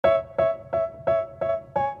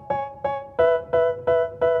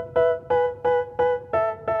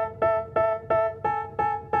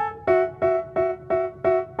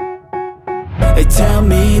tell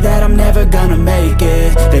me that I'm never gonna make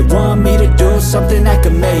it. They want me to do something that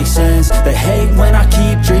could make sense. They hate when I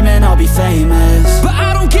keep dreaming I'll be famous, but I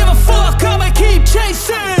don't give a fuck, I'ma keep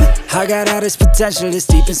chasing. I got all this potential that's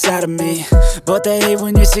deep inside of me, but they hate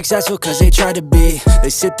when you're successful cause they try to be.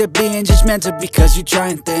 They sit there being judgmental because you're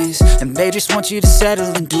trying things, and they just want you to settle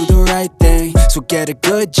and do the right thing. So get a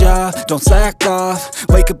good job, don't slack off,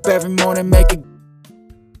 wake up every morning, make a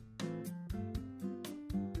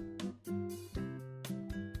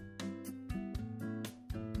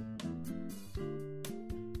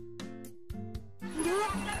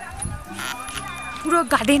পুরো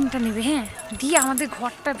গার্ডেনটা নেবে, হ্যাঁ, দিয়ে আমাদের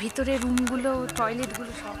ঘরটা ভিতরে রুমগুলো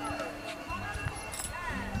টয়লেটগুলো সব।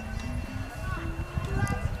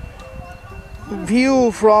 View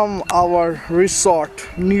from our resort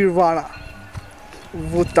Nirvana,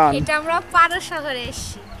 Bhutan. এটা আমরা পারো শহরে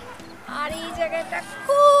এসেছি, আর এই জায়গাটা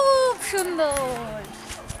খুব সুন্দর,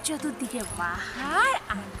 চতুর্দিকে পাহাড়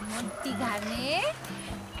আর মধ্যিখানে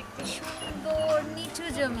একটা সুন্দর নিচু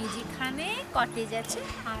জমি যেখানে কটেজ আছে,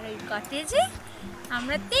 আর ওই কটেজে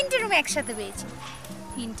আমরা 3টে রুম একসাথে পেয়েছি।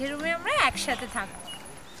 3টে রুমে আমরা একসাথে থাকবো,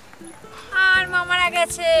 আর মামারা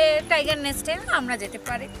গেছে টাইগার নেস্টে, আমরা যেতে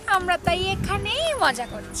পারি, আমরা তাই এখানেই মজা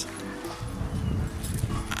করছি।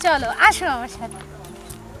 চলো আসো আমার সাথে।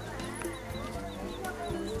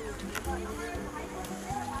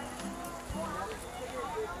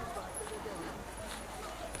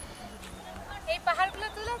 এই পাহাড়গুলো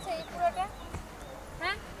তুলেছে এই পুরোটা,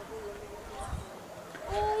 হ্যাঁ,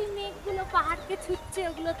 ওই মেঘগুলো পাহাড়কে ছুঁচ্ছে,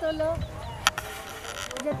 ওগুলো তোলো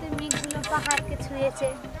যাতে মেঘগুলো পাহাড়কে ছুঁয়েছে।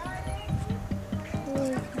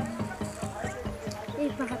 এই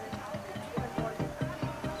পাহাড়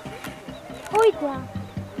ওইটা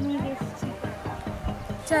মেঘ এসছে।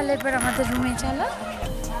 চল এবার আমাদের রুমে চলো।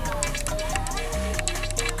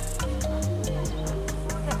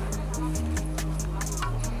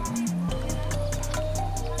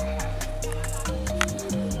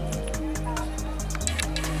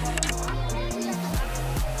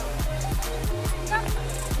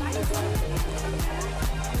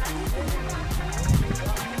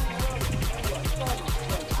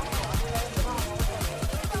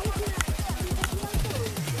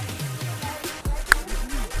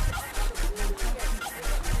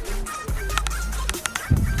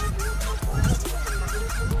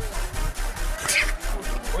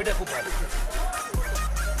 ওইটা খুব ভালো,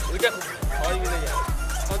 ওইটা খুব সবাই মিলে যায়।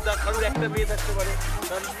 কারোর একটা মেয়ে থাকতে পারে,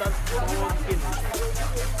 তার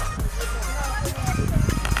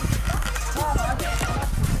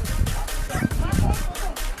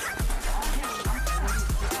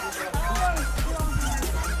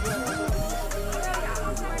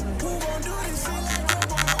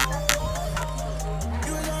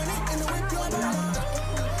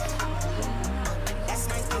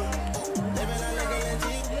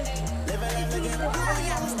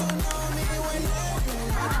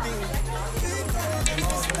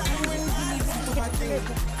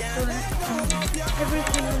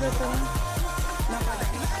everything in the room.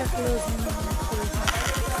 It's closing.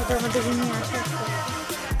 Kita mesti ini atas.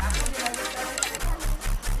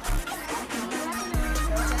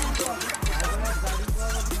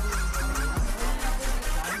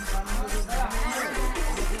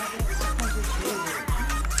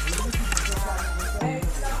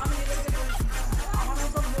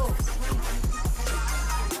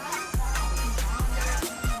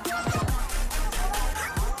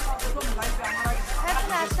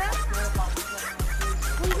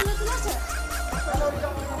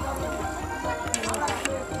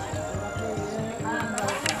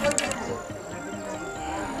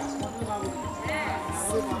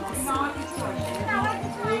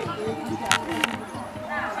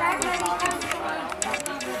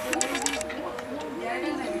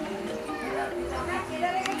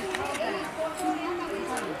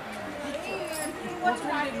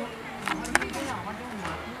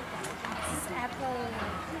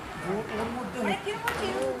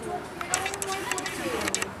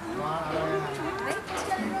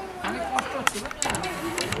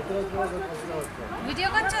 Video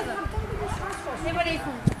করছো তো এবার এই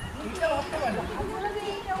ফোন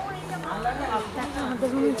আমাদের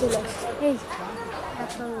রুমে চলে আসছে। এই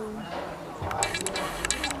দেখো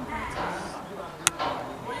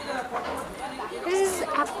this is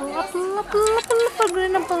apple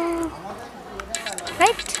green apple,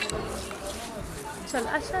 right? চলো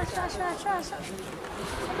আসো আসো আসো আসো আসো।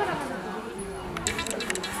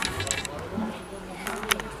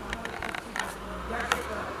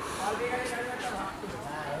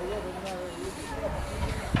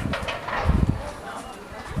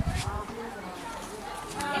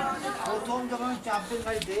 প্রথম যখন চাপ দিন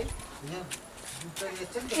গাড়ি দেয়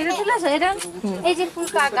এটা তুলে আসো, এটা এই যে ফুল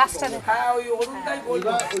গাছটা দেখো। হ্যাঁ ওই অরুণটাই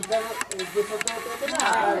বললো ওইটা যে ছোট ছোট না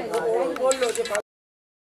ও বললো যে